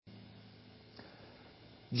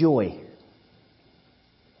Joy.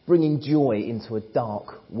 Bringing joy into a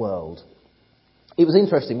dark world. It was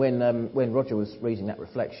interesting when Roger was reading that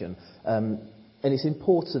reflection, and it's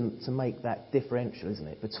important to make that differential, isn't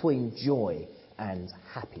it, between joy and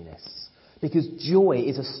happiness. Because joy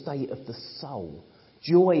is a state of the soul.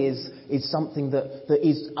 Joy is something that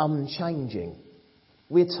is unchanging.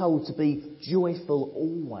 We're told to be joyful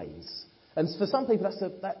always. And for some people that's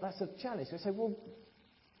a challenge. They say, well,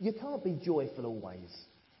 you can't be joyful always.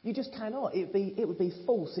 You just cannot. It would be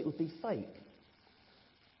false. It would be fake.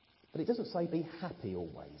 But it doesn't say be happy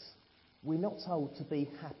always. We're not told to be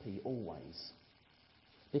happy always.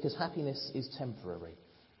 Because happiness is temporary.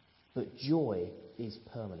 But joy is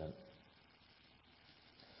permanent.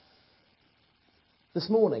 This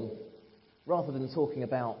morning, rather than talking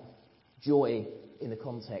about joy in the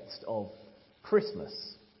context of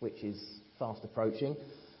Christmas, which is fast approaching,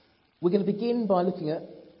 we're going to begin by looking at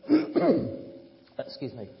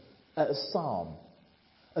at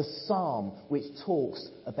a psalm which talks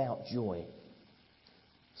about joy.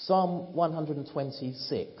 Psalm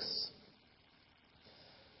 126.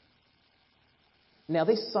 Now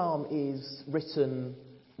this psalm is written,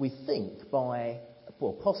 we think,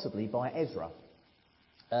 possibly by Ezra,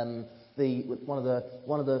 one of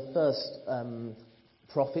the first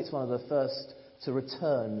prophets, one of the first to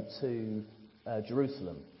return to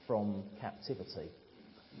Jerusalem from captivity.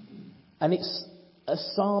 And it's a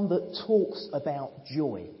psalm that talks about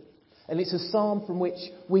joy. And it's a psalm from which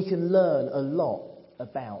we can learn a lot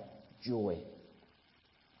about joy.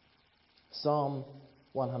 Psalm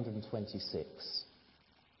 126.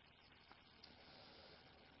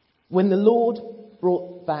 When the Lord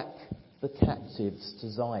brought back the captives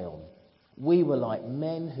to Zion, we were like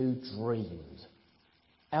men who dreamed.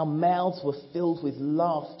 Our mouths were filled with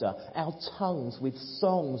laughter, our tongues with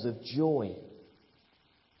songs of joy.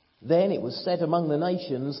 Then it was said among the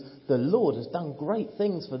nations, the Lord has done great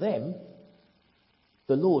things for them.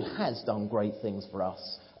 The Lord has done great things for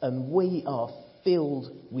us, and we are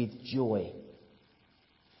filled with joy.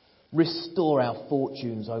 Restore our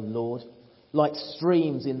fortunes, O Lord, like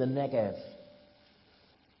streams in the Negev.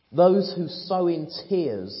 Those who sow in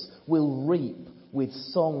tears will reap with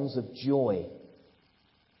songs of joy.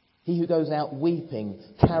 He who goes out weeping,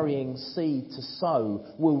 carrying seed to sow,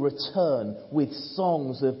 will return with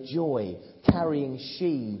songs of joy, carrying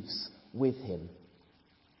sheaves with him.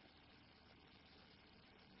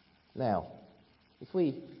 Now, if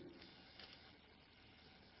we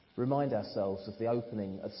remind ourselves of the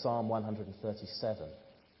opening of Psalm 137,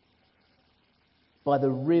 by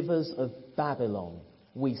the rivers of Babylon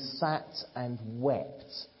we sat and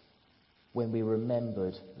wept when we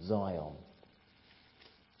remembered Zion.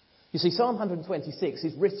 You see, Psalm 126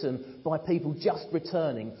 is written by people just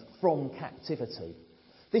returning from captivity.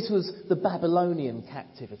 This was the Babylonian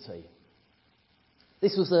captivity.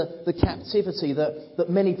 This was the captivity that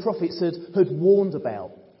many prophets had warned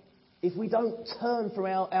about. If we don't turn from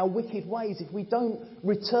our wicked ways, if we don't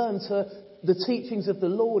return to the teachings of the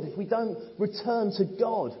Lord, if we don't return to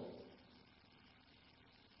God,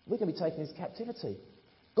 we're going to be taken into captivity.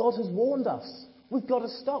 God has warned us. We've got to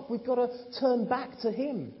stop. We've got to turn back to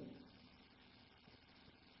Him.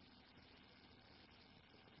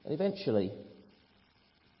 And eventually,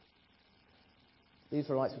 the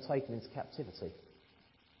Israelites were taken into captivity.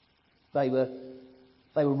 They were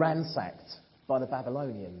ransacked by the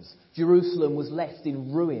Babylonians. Jerusalem was left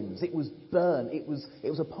in ruins. It was burned. It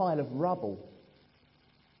was a pile of rubble.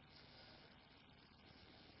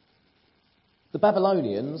 The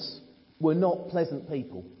Babylonians were not pleasant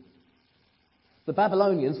people.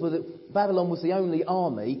 Babylon was the only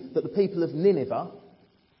army that the people of Nineveh,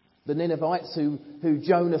 the Ninevites who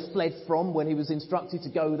Jonah fled from when he was instructed to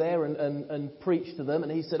go there and preach to them,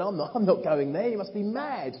 and he said, I'm not going there, you must be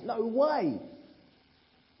mad, no way.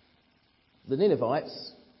 The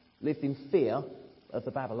Ninevites lived in fear of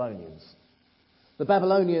the Babylonians. The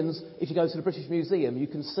Babylonians, if you go to the British Museum, you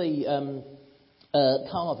can see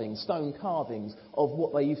stone carvings of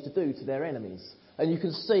what they used to do to their enemies. And you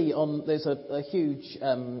can see there's a huge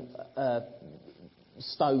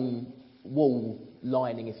stone wall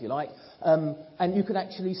lining, if you like, and you can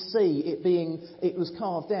actually see it was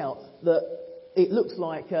carved out that it looks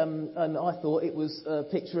like, and I thought it was a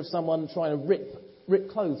picture of someone trying to rip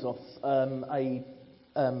clothes off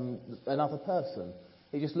another person.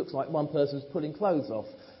 It just looks like one person's pulling clothes off.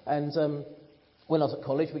 And when I was at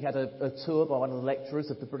college, we had a tour by one of the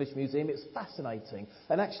lecturers of the British Museum. It was fascinating.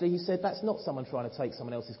 And actually, he said that's not someone trying to take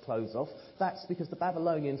someone else's clothes off. That's because the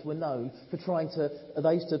Babylonians were known for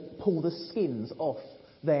they used to pull the skins off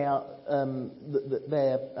their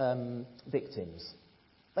victims.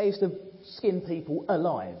 They used to skin people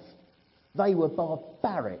alive. They were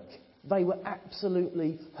barbaric. They were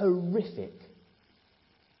absolutely horrific.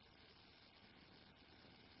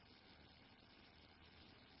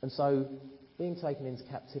 And so, being taken into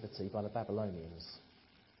captivity by the Babylonians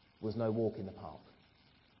was no walk in the park.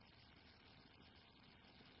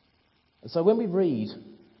 And so when we read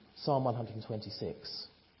Psalm 126,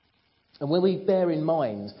 and when we bear in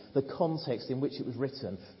mind the context in which it was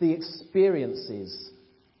written, the experiences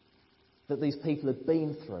that these people had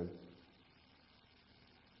been through,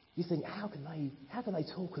 you think, how can they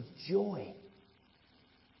talk of joy?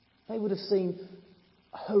 They would have seen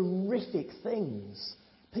horrific things.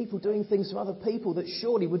 People doing things to other people that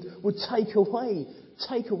surely would take away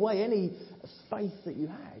any faith that you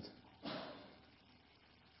had.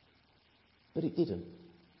 But it didn't.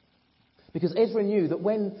 Because Ezra knew that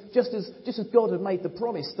when, just as God had made the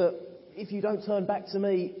promise that if you don't turn back to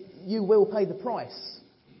me, you will pay the price,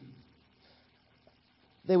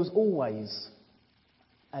 there was always,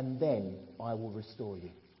 and then I will restore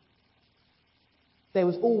you. There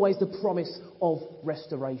was always the promise of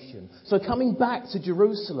restoration. So coming back to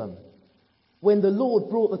Jerusalem, when the Lord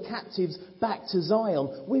brought the captives back to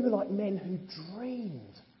Zion, we were like men who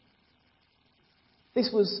dreamed.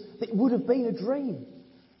 It would have been a dream.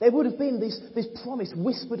 There would have been this promise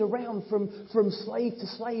whispered around from slave to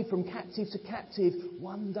slave, from captive to captive.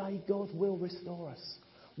 One day God will restore us.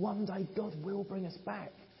 One day God will bring us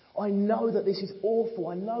back. I know that this is awful.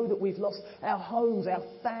 I know that we've lost our homes, our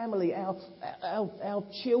family, our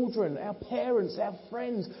children, our parents, our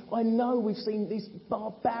friends. I know we've seen these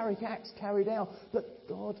barbaric acts carried out. But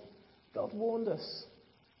God warned us.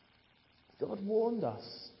 God warned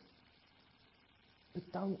us.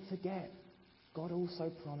 But don't forget, God also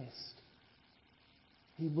promised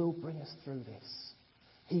He will bring us through this.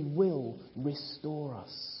 He will restore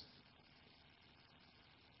us.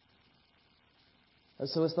 And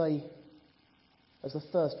so as the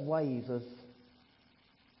first wave of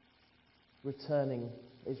returning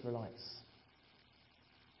Israelites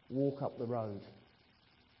walk up the road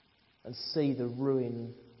and see the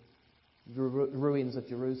ruins of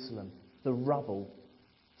Jerusalem, the rubble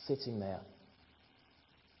sitting there,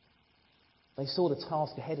 they saw the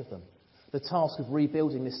task ahead of them, the task of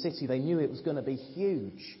rebuilding this city. They knew it was going to be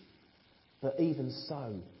huge, but even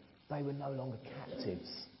so, they were no longer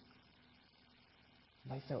captives.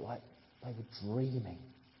 They felt like they were dreaming.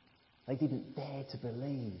 They didn't dare to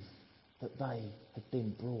believe that they had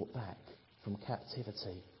been brought back from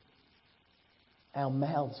captivity. Our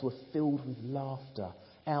mouths were filled with laughter,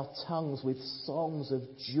 our tongues with songs of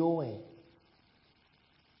joy.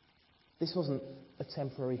 This wasn't a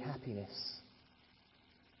temporary happiness.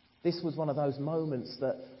 This was one of those moments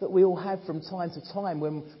that we all have from time to time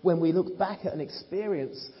when we look back at an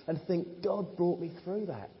experience and think, God brought me through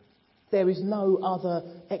that. There is no other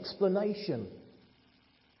explanation.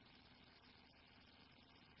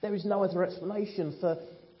 There is no other explanation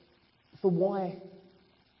for why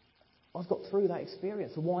I've got through that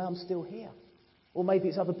experience, for why I'm still here. Or maybe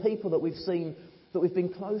it's other people that we've seen, that we've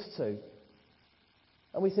been close to.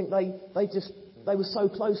 And we think they were so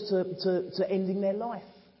close to ending their life.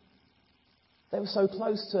 They were so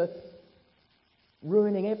close to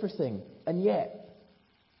ruining everything. And yet,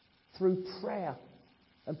 through prayer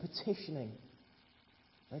and petitioning,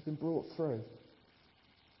 they've been brought through.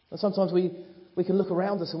 And sometimes we can look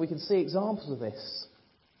around us and we can see examples of this.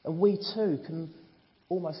 And we too can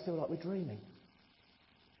almost feel like we're dreaming.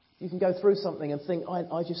 You can go through something and think,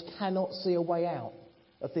 I just cannot see a way out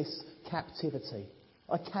of this captivity.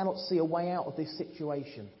 I cannot see a way out of this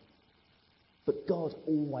situation. But God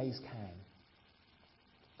always can.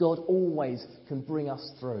 God always can bring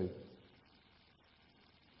us through.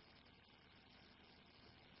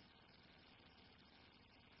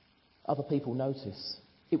 Other people notice.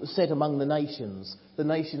 It was said among the nations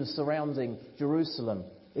surrounding Jerusalem,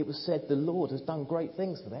 it was said the Lord has done great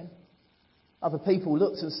things for them. Other people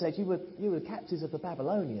looked and said, you were the captives of the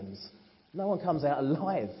Babylonians. No one comes out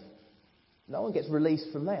alive. No one gets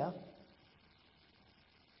released from there.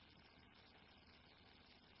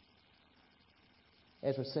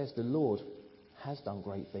 Ezra says the Lord has done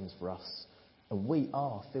great things for us, and we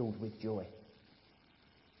are filled with joy.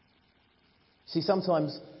 See,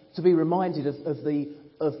 sometimes to be reminded of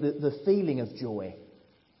the feeling of joy,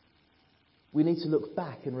 we need to look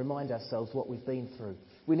back and remind ourselves what we've been through.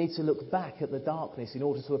 We need to look back at the darkness in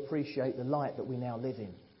order to appreciate the light that we now live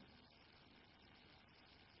in.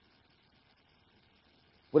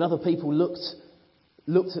 When other people looked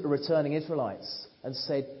at the returning Israelites and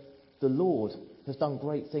said, the Lord has done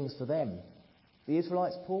great things for them, the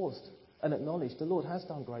Israelites paused and acknowledged the Lord has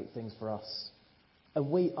done great things for us. And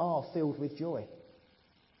we are filled with joy.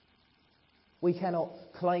 We cannot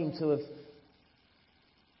claim to have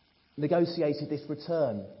negotiated this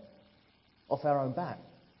return off our own back.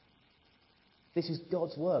 This is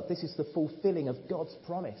God's work. This is the fulfilling of God's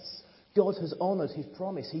promise. God has honoured his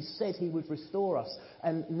promise. He said he would restore us.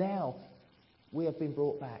 And now we have been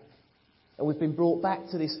brought back. And we've been brought back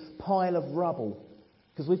to this pile of rubble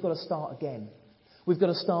because we've got to start again. We've got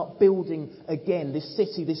to start building again this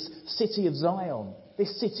city of Zion,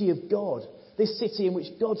 this city of God, this city in which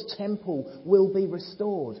God's temple will be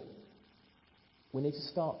restored. We need to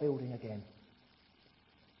start building again.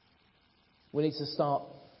 We need to start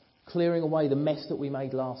clearing away the mess that we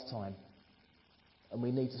made last time. And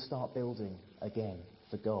we need to start building again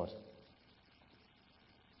for God.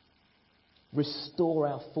 Restore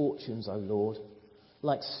our fortunes, O Lord,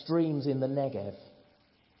 like streams in the Negev.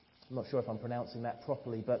 I'm not sure if I'm pronouncing that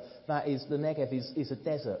properly, but that is, the Negev is a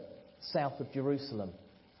desert south of Jerusalem.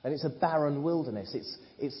 And it's a barren wilderness.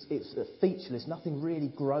 It's featureless. Nothing really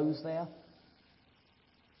grows there.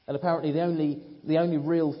 And apparently the only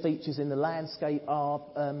real features in the landscape are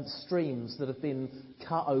streams that have been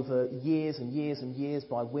cut over years and years and years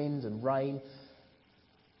by wind and rain.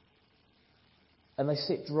 And they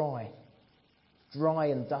sit dry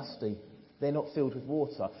and dusty. They're not filled with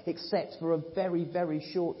water, except for a very, very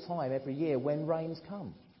short time every year when rains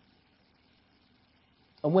come.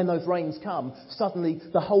 And when those rains come, suddenly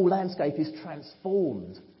the whole landscape is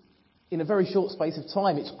transformed. In a very short space of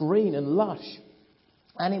time, it's green and lush.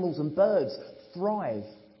 Animals and birds thrive.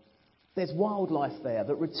 There's wildlife there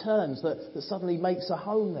that returns, that suddenly makes a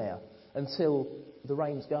home there until the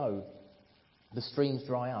rains go. The streams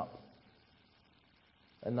dry up.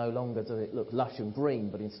 And no longer does it look lush and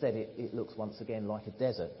green, but instead it looks once again like a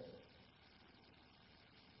desert.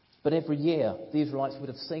 But every year, the Israelites would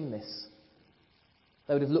have seen this.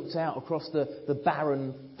 They would have looked out across the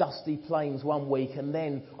barren, dusty plains one week, and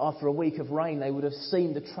then, after a week of rain, they would have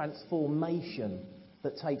seen the transformation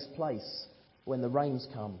that takes place when the rains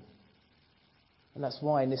come. And that's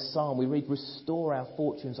why in this psalm we read, "Restore our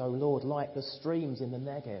fortunes, O Lord, like the streams in the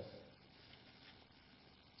Negev."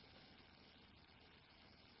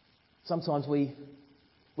 Sometimes we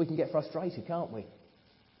can get frustrated, can't we?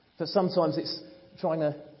 But sometimes it's trying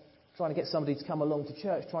to get somebody to come along to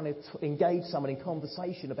church, trying to engage someone in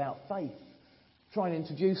conversation about faith, trying to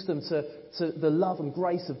introduce them to the love and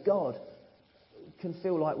grace of God. It can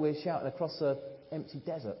feel like we're shouting across an empty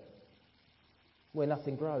desert where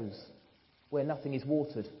nothing grows, where nothing is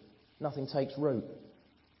watered, nothing takes root.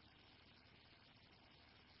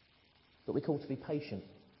 But we're called to be patient.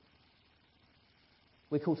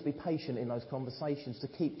 We're called to be patient in those conversations, to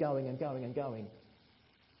keep going and going and going.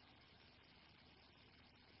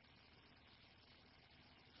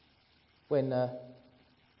 When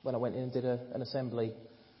I went in and did an assembly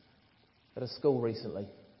at a school recently,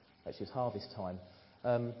 actually it's harvest time,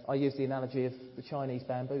 I used the analogy of the Chinese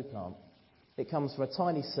bamboo plant. It comes from a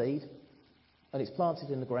tiny seed and it's planted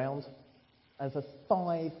in the ground, and for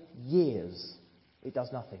 5 years it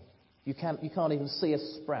does nothing. You can't even see a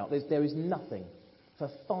sprout. There is nothing for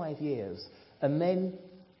 5 years. And then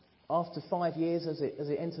after 5 years, as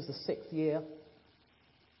it enters the 6th year,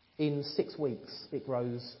 in 6 weeks it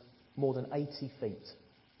grows more than 80 feet.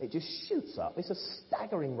 It just shoots up. It's a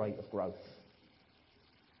staggering rate of growth.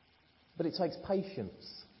 But it takes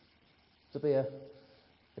patience to be a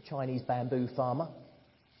Chinese bamboo farmer,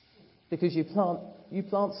 because you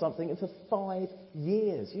plant something and for 5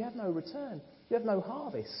 years you have no return. You have no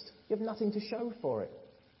harvest. You have nothing to show for it.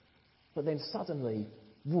 But then suddenly,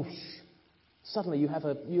 whoosh, suddenly you have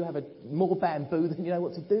more bamboo than you know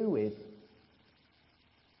what to do with.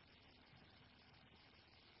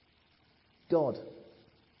 God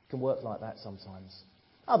can work like that sometimes.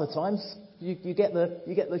 Other times you get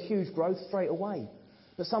the huge growth straight away.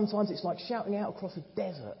 But sometimes it's like shouting out across a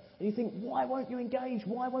desert, and you think, why won't you engage?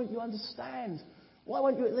 Why won't you understand? Why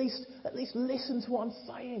won't you at least listen to what I'm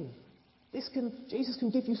saying? Jesus can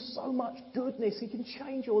give you so much goodness. He can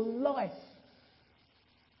change your life.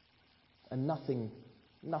 And nothing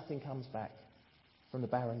comes back from the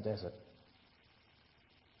barren desert.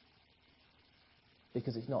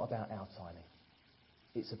 Because it's not about our timing.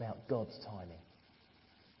 It's about God's timing.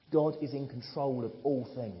 God is in control of all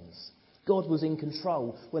things. God was in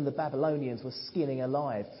control when the Babylonians were skinning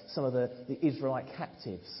alive some of the Israelite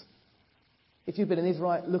captives. If you've been an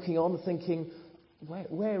Israelite looking on thinking,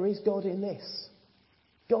 where is God in this?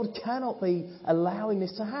 God cannot be allowing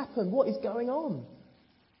this to happen. What is going on?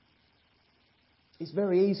 It's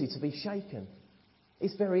very easy to be shaken.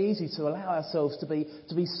 It's very easy to allow ourselves to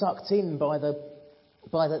be sucked in by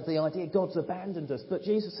the idea God's abandoned us. But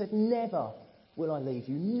Jesus said, never, will I leave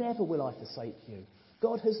you. Never will I forsake you.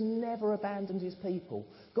 God has never abandoned his people.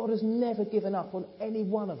 God has never given up on any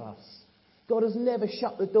one of us. God has never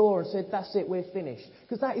shut the door and said, that's it, we're finished.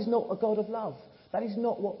 Because that is not a God of love. That is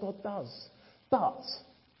not what God does. But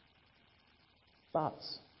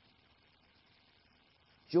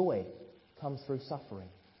joy comes through suffering.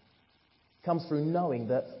 Comes through knowing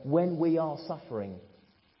that when we are suffering,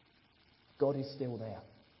 God is still there.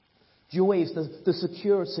 Joy is the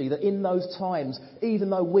security that in those times, even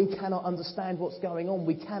though we cannot understand what's going on,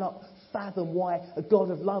 we cannot fathom why a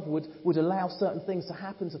God of love would allow certain things to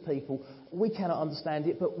happen to people, we cannot understand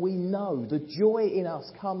it, but we know. The joy in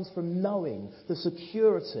us comes from knowing, the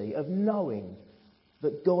security of knowing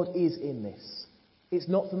that God is in this. It's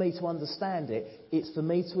not for me to understand it, it's for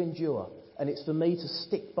me to endure, and it's for me to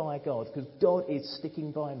stick by God, because God is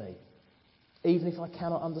sticking by me, even if I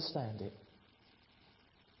cannot understand it.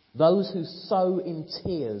 Those who sow in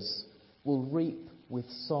tears will reap with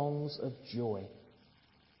songs of joy.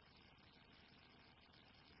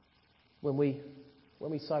 When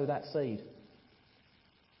we sow that seed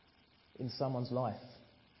in someone's life,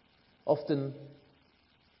 often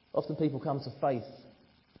people come to faith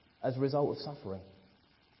as a result of suffering.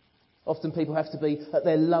 Often people have to be at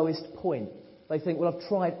their lowest point. They think, well, I've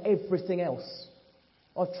tried everything else.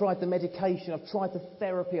 I've tried the medication, I've tried the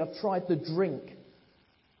therapy, I've tried the drink.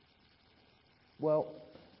 Well,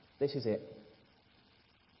 this is it.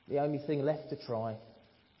 The only thing left to try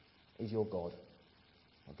is your God.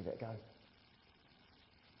 I'll give it a go.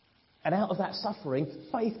 And out of that suffering,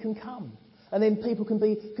 faith can come. And then people can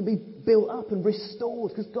be built up and restored,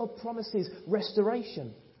 because God promises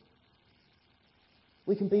restoration.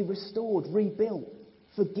 We can be restored, rebuilt,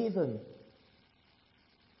 forgiven.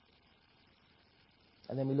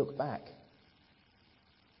 And then we look back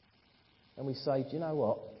and we say, do you know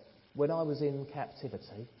what? When I was in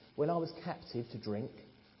captivity, when I was captive to drink,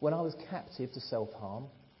 when I was captive to self-harm,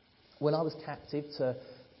 when I was captive to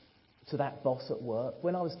that boss at work,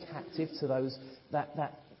 when I was captive to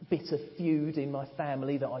that bitter feud in my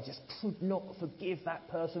family that I just could not forgive that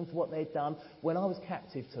person for what they'd done, when I was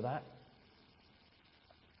captive to that,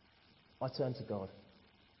 I turned to God.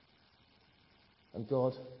 And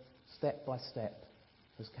God, step by step,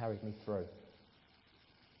 has carried me through.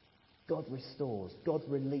 God restores. God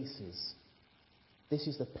releases. This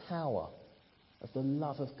is the power of the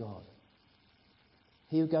love of God.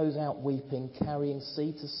 He who goes out weeping, carrying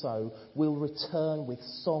seed to sow, will return with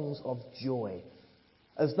songs of joy.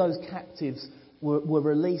 As those captives were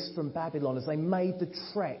released from Babylon, as they made the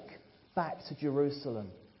trek back to Jerusalem,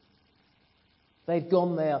 they'd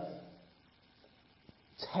gone there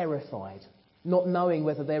terrified, not knowing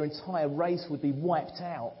whether their entire race would be wiped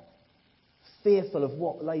out, fearful of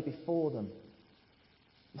what lay before them.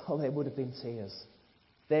 Oh, there would have been tears.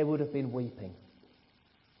 There would have been weeping.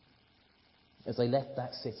 As they left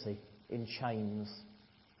that city in chains,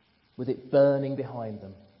 with it burning behind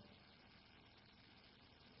them,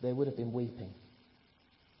 there would have been weeping.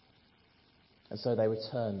 And so they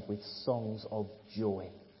returned with songs of joy.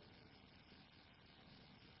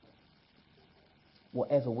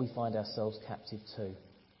 Whatever we find ourselves captive to,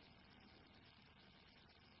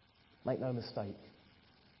 make no mistake,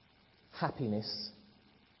 happiness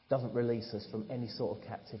doesn't release us from any sort of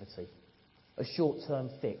captivity. A short-term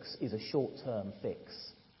fix is a short-term fix.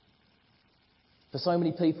 For so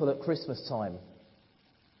many people at Christmas time,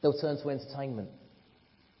 they'll turn to entertainment.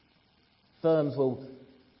 Firms will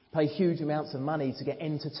pay huge amounts of money to get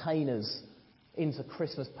entertainers into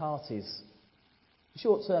Christmas parties.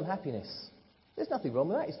 Short-term happiness. There's nothing wrong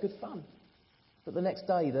with that, it's good fun. But the next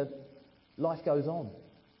day, the life goes on.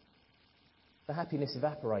 The happiness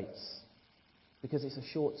evaporates because it's a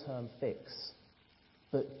short-term fix.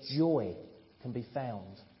 But joy can be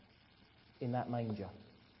found in that manger.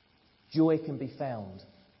 Joy can be found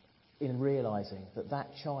in realising that that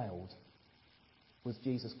child was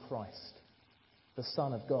Jesus Christ, the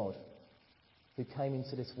Son of God, who came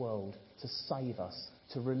into this world to save us,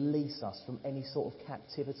 to release us from any sort of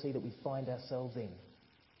captivity that we find ourselves in.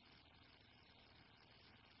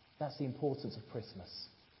 That's the importance of Christmas.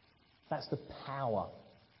 That's the power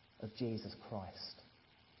of Jesus Christ.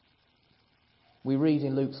 We read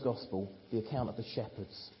in Luke's Gospel the account of the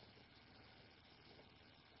shepherds.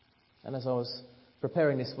 And as I was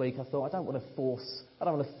preparing this week, I thought I don't want to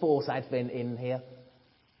force Advent in here,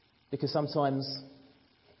 because sometimes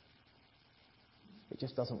it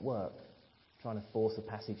just doesn't work. Trying to force a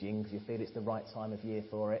passage in because you feel it's the right time of year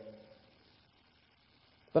for it.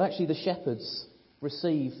 But actually the shepherds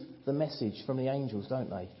receive the message from the angels, don't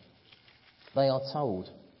they? They are told,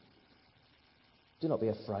 do not be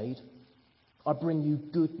afraid. I bring you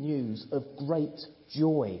good news of great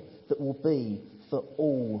joy that will be for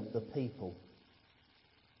all the people.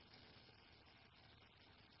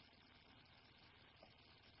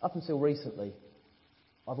 Up until recently,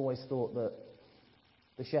 I've always thought that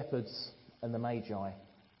the shepherds and the magi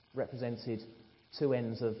represented two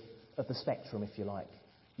ends of the spectrum, if you like.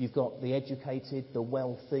 You've got the educated, the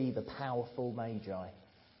wealthy, the powerful magi,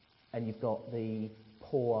 and you've got the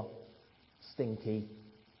poor, stinky,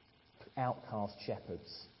 outcast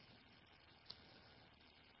shepherds.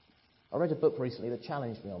 I read a book recently that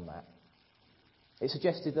challenged me on that. It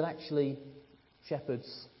suggested that actually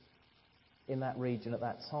shepherds in that region at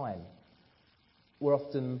that time were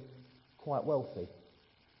often quite wealthy,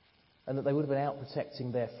 and that they would have been out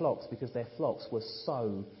protecting their flocks because their flocks were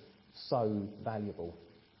so valuable.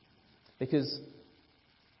 Because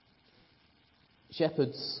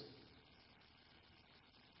shepherds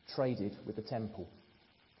traded with the temple.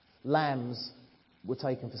 Lambs were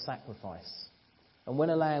taken for sacrifice. And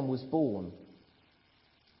when a lamb was born,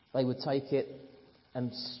 they would take it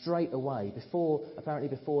and straight away, before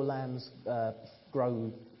lambs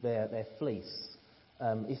grow their fleece,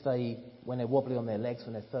 when they're wobbly on their legs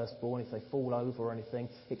when they're first born, if they fall over or anything,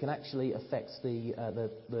 it can actually affect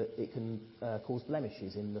it can cause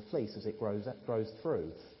blemishes in the fleece as it grows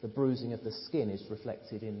through. The bruising of the skin is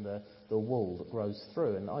reflected in the wool that grows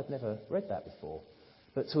through, and I'd never read that before.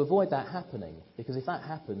 But to avoid that happening, because if that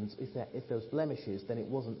happened, if there was blemishes, then it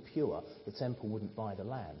wasn't pure. The temple wouldn't buy the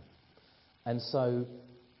lamb. And so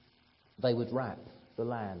they would wrap the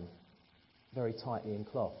lamb very tightly in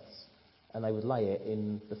cloths, and they would lay it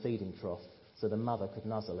in the feeding trough so the mother could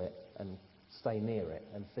nuzzle it and stay near it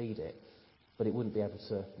and feed it, but it wouldn't be able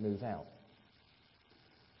to move out.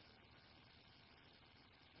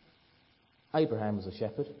 Abraham was a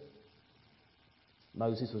shepherd.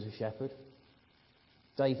 Moses was a shepherd.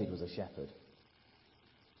 David was a shepherd.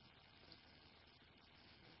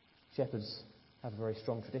 Shepherds have a very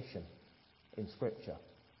strong tradition in Scripture.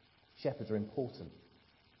 Shepherds are important.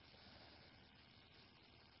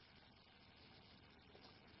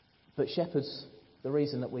 But shepherds, the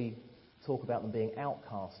reason that we talk about them being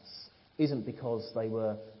outcasts isn't because they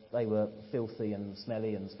were filthy and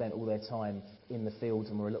smelly and spent all their time in the fields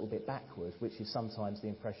and were a little bit backward, which is sometimes the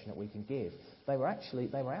impression that we can give. They were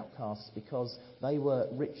outcasts because they were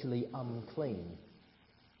ritually unclean.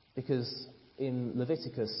 Because in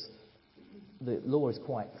Leviticus, the law is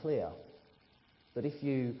quite clear that if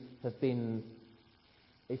you've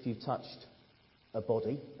touched a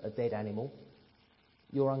body, a dead animal,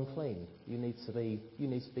 you're unclean. You need to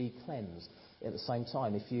be cleansed. At the same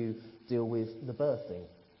time, if you deal with the birthing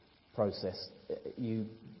process,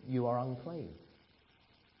 you are unclean.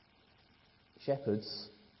 Shepherds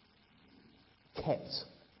kept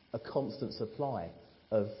a constant supply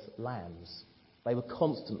of lambs. They were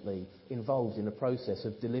constantly involved in the process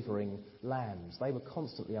of delivering lambs. They were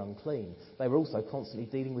constantly unclean. They were also constantly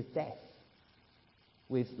dealing with death,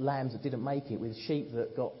 with lambs that didn't make it, with sheep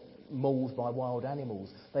that got mauled by wild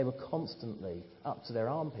animals. They were constantly up to their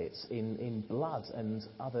armpits in blood and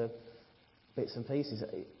other bits and pieces.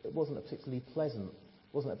 It wasn't a particularly pleasant,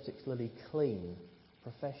 wasn't a particularly clean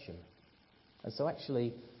profession. And so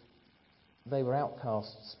actually they were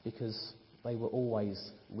outcasts because they were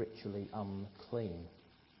always ritually unclean.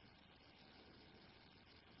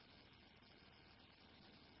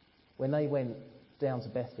 When they went down to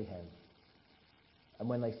Bethlehem and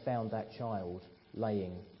when they found that child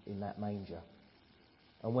laying in that manger,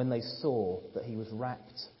 and when they saw that he was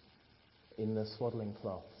wrapped in the swaddling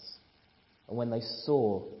cloths, and when they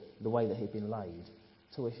saw the way that he'd been laid,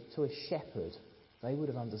 to a shepherd, they would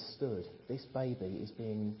have understood this baby is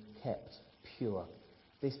being kept pure.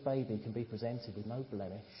 This baby can be presented with no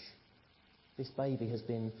blemish. This baby has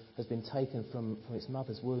been taken from its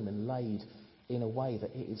mother's womb and laid in a way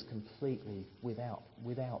that it is completely without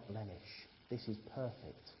blemish. This is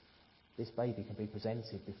perfect. This baby can be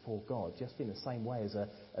presented before God just in the same way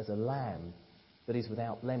as a lamb that is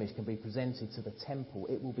without blemish can be presented to the temple.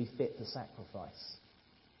 It will be fit for sacrifice.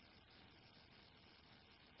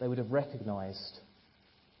 They would have recognised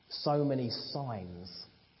so many signs.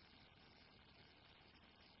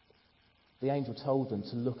 The angel told them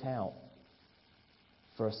to look out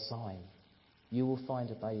for a sign. You will find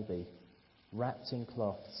a baby wrapped in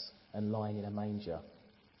cloths and lying in a manger.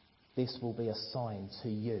 This will be a sign to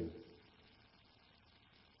you.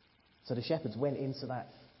 So the shepherds went into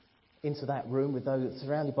that room with those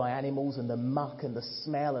surrounded by animals and the muck and the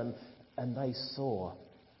smell, and they saw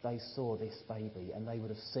this baby, and they would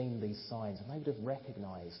have seen these signs, and they would have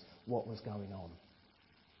recognised what was going on.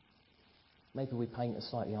 Maybe we paint a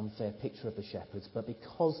slightly unfair picture of the shepherds, but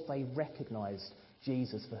because they recognised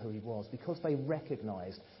Jesus for who he was, because they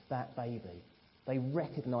recognised that baby, they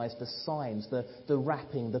recognised the signs, the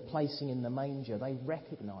wrapping, the placing in the manger, they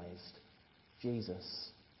recognised Jesus.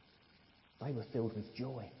 They were filled with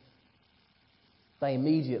joy. They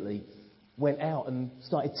immediately went out and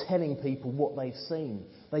started telling people what they've seen.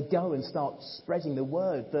 They go and start spreading the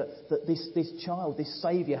word that this child, this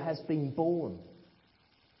Saviour has been born.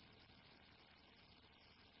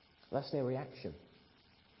 That's their reaction.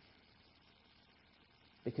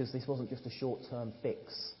 Because this wasn't just a short-term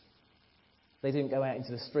fix. They didn't go out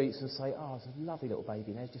into the streets and say, oh, there's a lovely little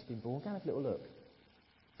baby there, he's just been born, go and have a little look.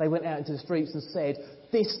 They went out into the streets and said,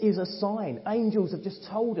 this is a sign. Angels have just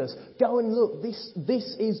told us, go and look, this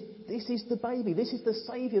is the baby, this is the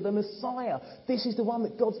Saviour, the Messiah. This is the one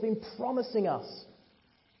that God's been promising us.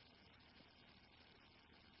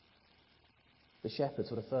 The shepherds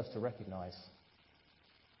were the first to recognise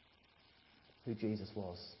who Jesus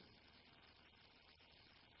was.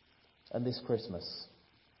 And this Christmas,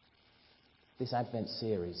 this Advent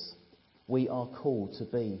series, we are called to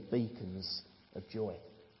be beacons of joy.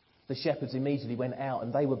 The shepherds immediately went out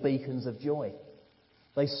and they were beacons of joy.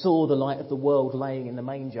 They saw the light of the world laying in the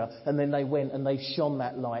manger, and then they went and they shone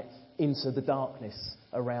that light into the darkness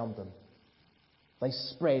around them. They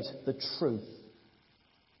spread the truth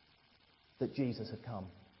that Jesus had come.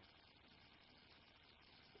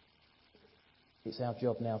 It's our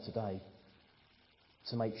job now today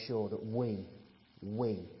to make sure that we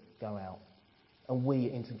go out and we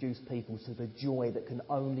introduce people to the joy that can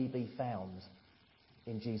only be found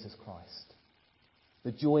in Jesus Christ.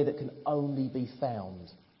 The joy that can only be found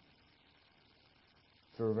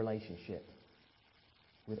through a relationship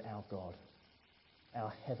with our God,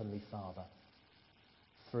 our Heavenly Father,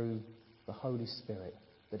 through the Holy Spirit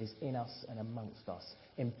that is in us and amongst us,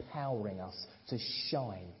 empowering us to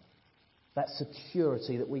shine. That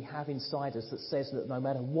security that we have inside us that says that no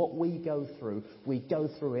matter what we go through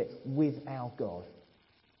it with our God.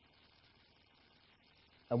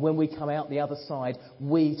 And when we come out the other side,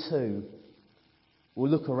 we too will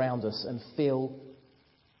look around us and feel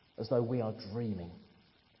as though we are dreaming.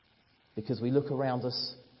 Because we look around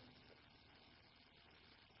us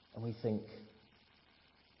and we think,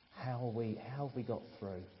 how have we got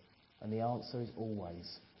through? And the answer is always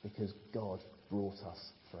because God brought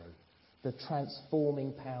us through. The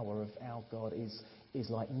transforming power of our God is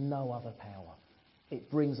like no other power.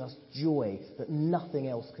 It brings us joy that nothing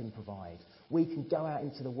else can provide. We can go out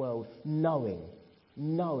into the world knowing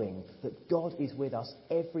that God is with us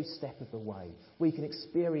every step of the way. We can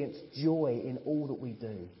experience joy in all that we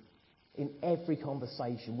do. In every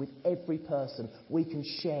conversation, with every person, we can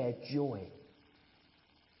share joy.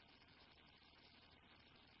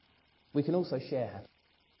 We can also share happiness.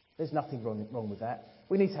 There's nothing wrong with that.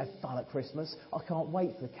 We need to have fun at Christmas. I can't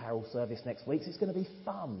wait for the carol service next week. It's going to be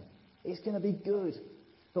fun. It's going to be good.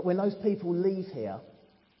 But when those people leave here,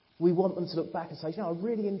 we want them to look back and say, I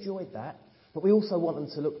really enjoyed that. But we also want them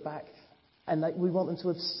to look back and we want them to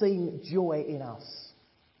have seen joy in us.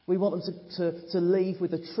 We want them to leave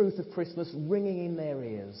with the truth of Christmas ringing in their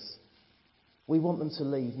ears. We want them to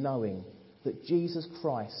leave knowing that Jesus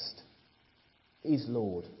Christ is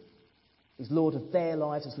Lord. He's Lord of their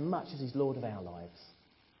lives as much as he's Lord of our lives.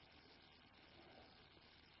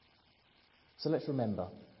 So let's remember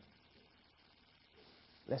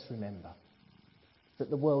that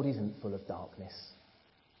the world isn't full of darkness.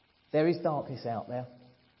 There is darkness out there,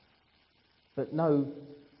 but no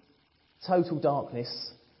total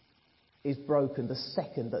darkness is broken the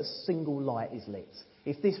second that a single light is lit.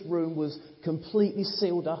 If this room was completely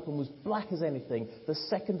sealed up and was black as anything, the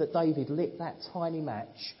second that David lit that tiny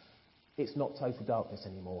match, it's not total darkness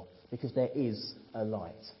anymore, because there is a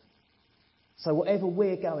light. So whatever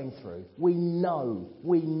we're going through, we know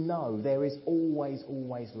there is always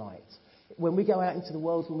light. When we go out into the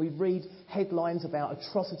world, when we read headlines about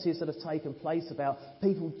atrocities that have taken place, about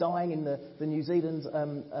people dying in the New Zealand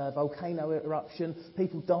volcano eruption,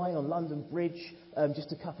 people dying on London Bridge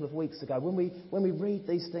just a couple of weeks ago, when we read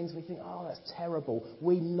these things, we think, oh, that's terrible.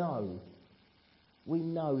 We know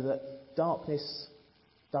that darkness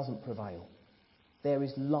doesn't prevail. There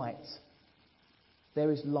is light.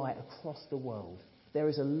 There is light across the world. There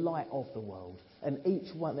is a light of the world. And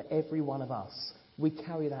every one of us, we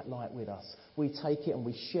carry that light with us. We take it and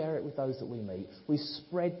we share it with those that we meet. We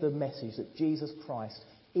spread the message that Jesus Christ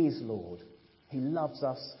is Lord. He loves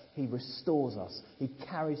us. He restores us. He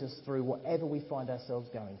carries us through whatever we find ourselves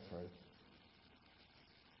going through.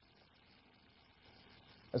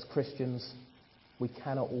 As Christians, we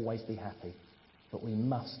cannot always be happy, but we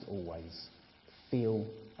must always feel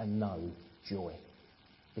and know joy.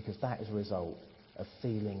 Because that is a result of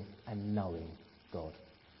feeling and knowing God.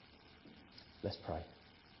 Let's pray.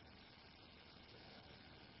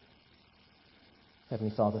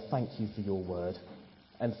 Heavenly Father, thank you for your word.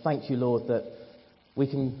 And thank you, Lord, that we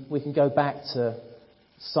can go back to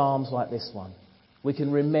Psalms like this one. We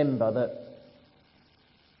can remember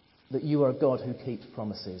that you are a God who keeps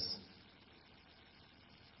promises.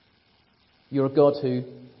 You're a God who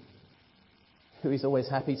is always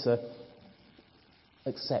happy to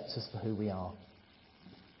accept us for who we are.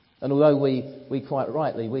 And although we quite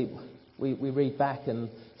rightly, we read back and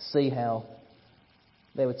see how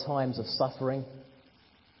there were times of suffering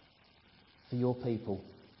for your people,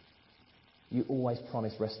 you always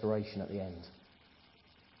promise restoration at the end.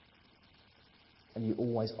 And you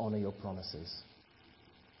always honour your promises.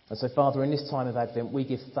 And so, Father, in this time of Advent, we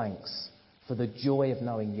give thanks for the joy of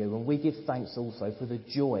knowing you. And we give thanks also for the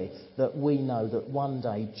joy that we know that one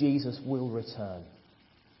day Jesus will return.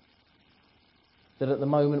 That at the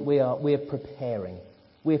moment we're preparing.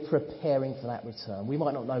 We're preparing for that return. We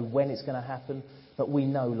might not know when it's going to happen, but we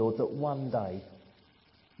know, Lord, that one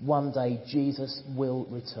day Jesus will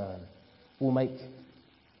return. Will make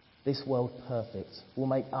this world perfect. Will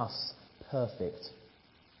make us perfect.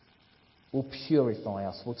 Will purify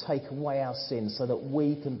us. Will take away our sins so that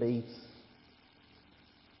we can be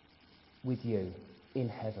with you in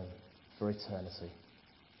heaven for eternity.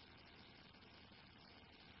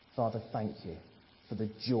 Father, thank you for the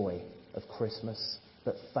joy of Christmas,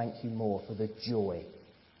 but thank you more for the joy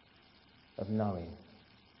of knowing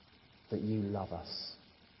that you love us,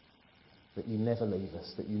 that you never leave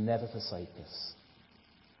us, that you never forsake us,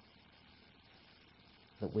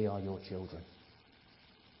 that we are your children.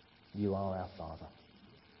 You are our Father.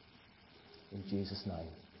 In Jesus' name,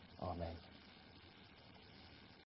 amen.